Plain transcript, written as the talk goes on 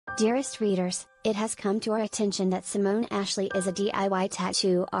Dearest readers, it has come to our attention that Simone Ashley is a DIY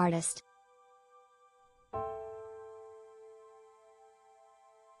tattoo artist.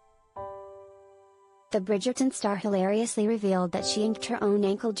 The Bridgerton star hilariously revealed that she inked her own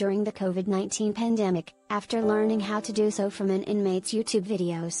ankle during the COVID-19 pandemic, after learning how to do so from an inmate's YouTube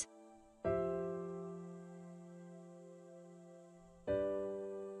videos.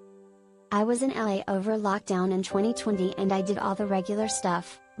 I was in LA over lockdown in 2020 and I did all the regular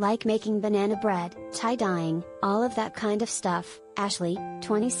stuff, like making banana bread, tie-dyeing, all of that kind of stuff, Ashley,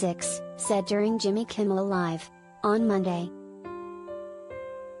 26, said during Jimmy Kimmel Live on Monday.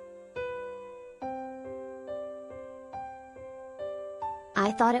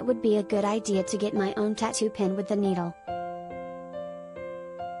 I thought it would be a good idea to get my own tattoo pen with the needle.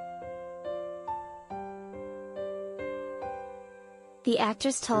 The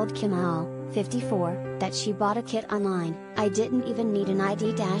actress told Kimmel, 54, that she bought a kit online. I didn't even need an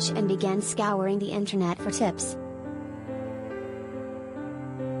ID dash and began scouring the internet for tips.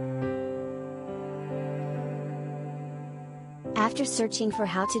 After searching for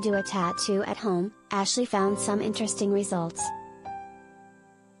how to do a tattoo at home, Ashley found some interesting results.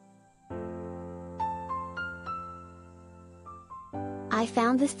 I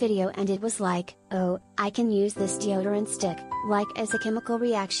found this video and it was like, oh, I can use this deodorant stick, like as a chemical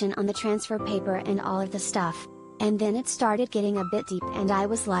reaction on the transfer paper and all of the stuff. And then it started getting a bit deep and I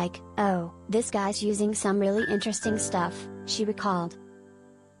was like, oh, this guy's using some really interesting stuff, she recalled.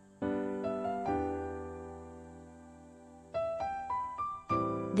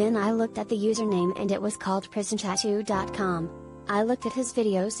 Then I looked at the username and it was called prisontattoo.com. I looked at his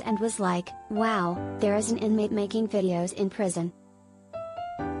videos and was like, wow, there is an inmate making videos in prison.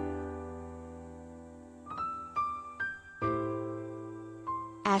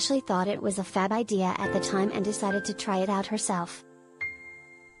 Ashley thought it was a fab idea at the time and decided to try it out herself.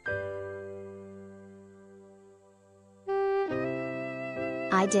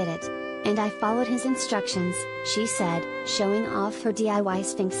 I did it. And I followed his instructions, she said, showing off her DIY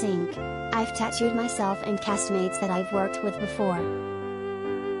Sphinx ink. I've tattooed myself and castmates that I've worked with before.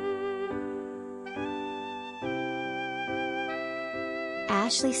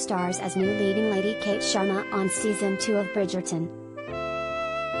 Ashley stars as new leading lady Kate Sharma on season 2 of Bridgerton.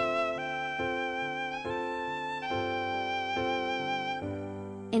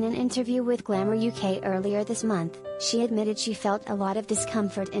 In an interview with Glamour UK earlier this month, she admitted she felt a lot of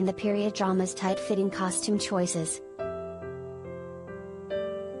discomfort in the period drama's tight-fitting costume choices.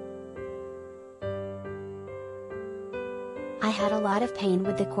 I had a lot of pain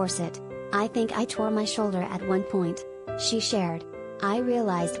with the corset. I think I tore my shoulder at one point, she shared. I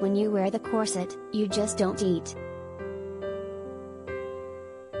realized when you wear the corset, you just don't eat.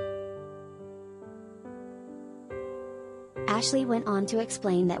 Ashley went on to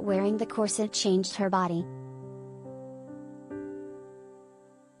explain that wearing the corset changed her body.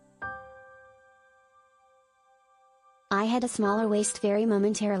 I had a smaller waist very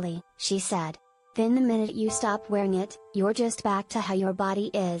momentarily, she said. Then the minute you stop wearing it, you're just back to how your body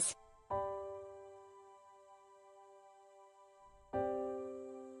is.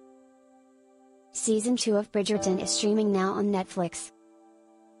 Season 2 of Bridgerton is streaming now on Netflix.